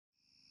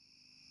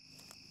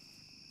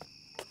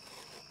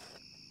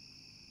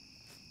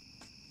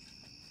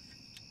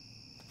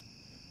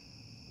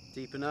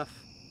deep enough?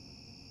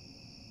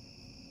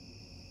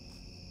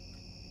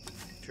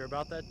 Sure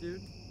about that, dude?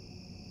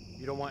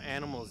 You don't want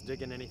animals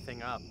digging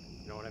anything up,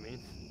 you know what I mean?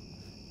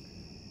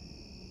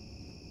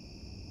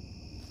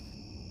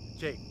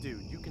 Jake, dude,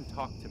 you can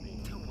talk to me.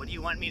 Dude, what do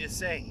you want me to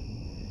say?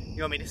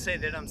 You want me to say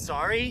that I'm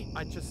sorry?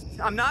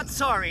 I'm not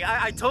sorry.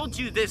 I told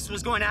you this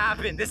was going to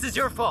happen. This is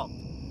your fault.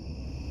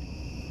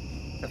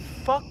 The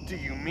fuck do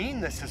you mean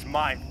this is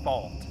my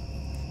fault?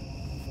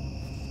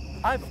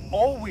 I've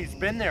always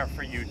been there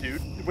for you,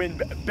 dude.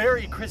 When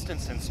Barry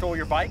Christensen stole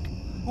your bike,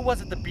 who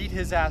was it that beat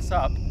his ass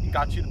up and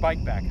got you the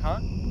bike back, huh?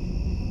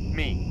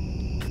 Me.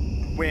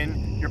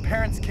 When your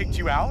parents kicked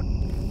you out,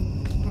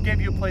 who gave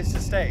you a place to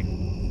stay?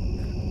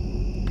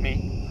 Me.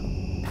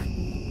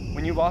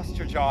 When you lost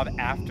your job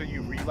after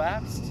you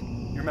relapsed,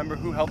 you remember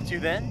who helped you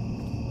then?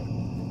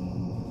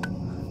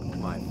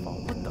 My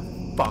fault. What the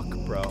fuck,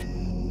 bro?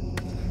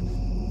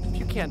 If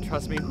you can't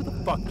trust me, who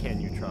the fuck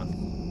can you trust?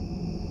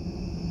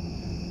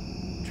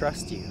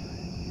 Trust you?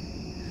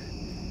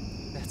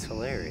 That's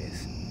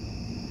hilarious.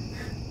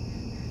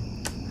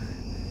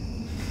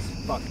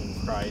 Fucking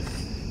Christ.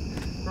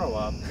 Grow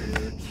up,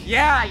 dude.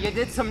 Yeah, you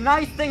did some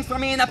nice things for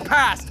me in the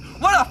past.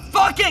 What a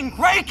fucking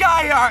great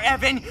guy you are,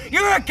 Evan.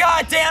 You're a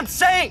goddamn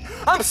saint.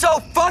 I'm so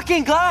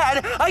fucking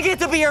glad I get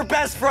to be your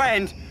best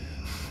friend.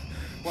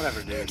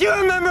 Whatever, dude. Do you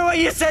remember what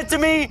you said to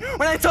me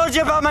when I told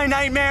you about my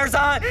nightmares,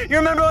 huh? You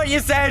remember what you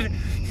said?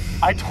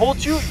 I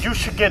told you you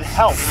should get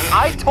help.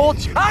 I told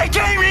you. I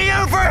came to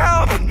you for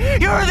help.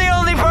 You were the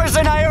only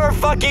person I ever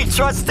fucking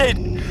trusted.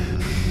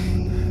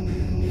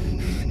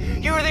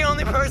 You were the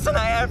only person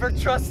I ever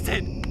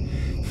trusted.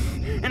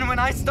 And when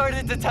I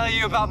started to tell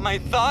you about my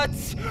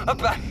thoughts,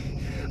 about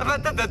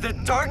the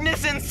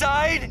darkness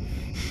inside,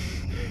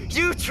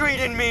 you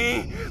treated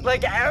me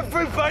like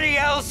everybody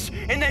else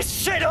in this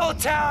shithole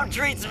town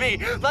treats me.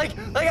 Like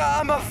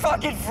I'm a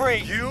fucking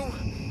freak. You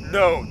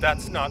know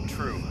that's not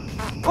true.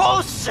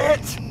 Bullshit!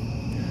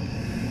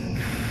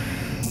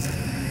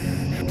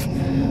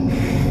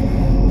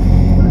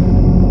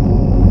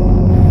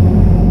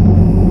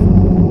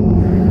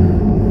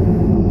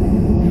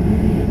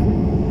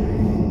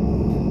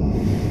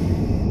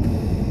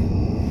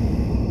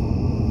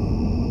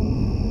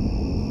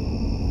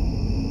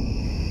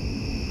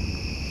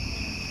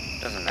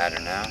 Doesn't matter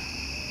now.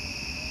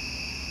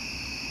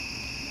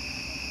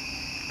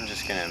 I'm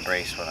just gonna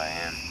embrace what I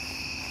am.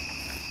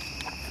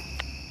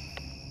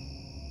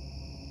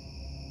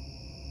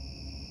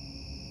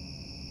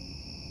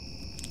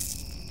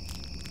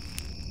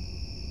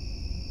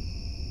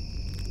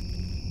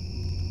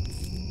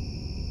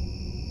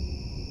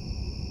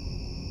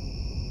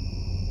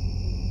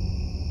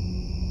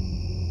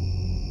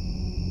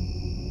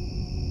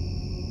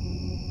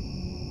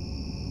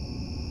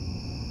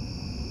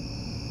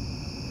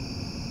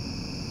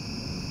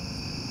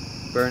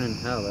 Burn in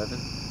hell, Evan.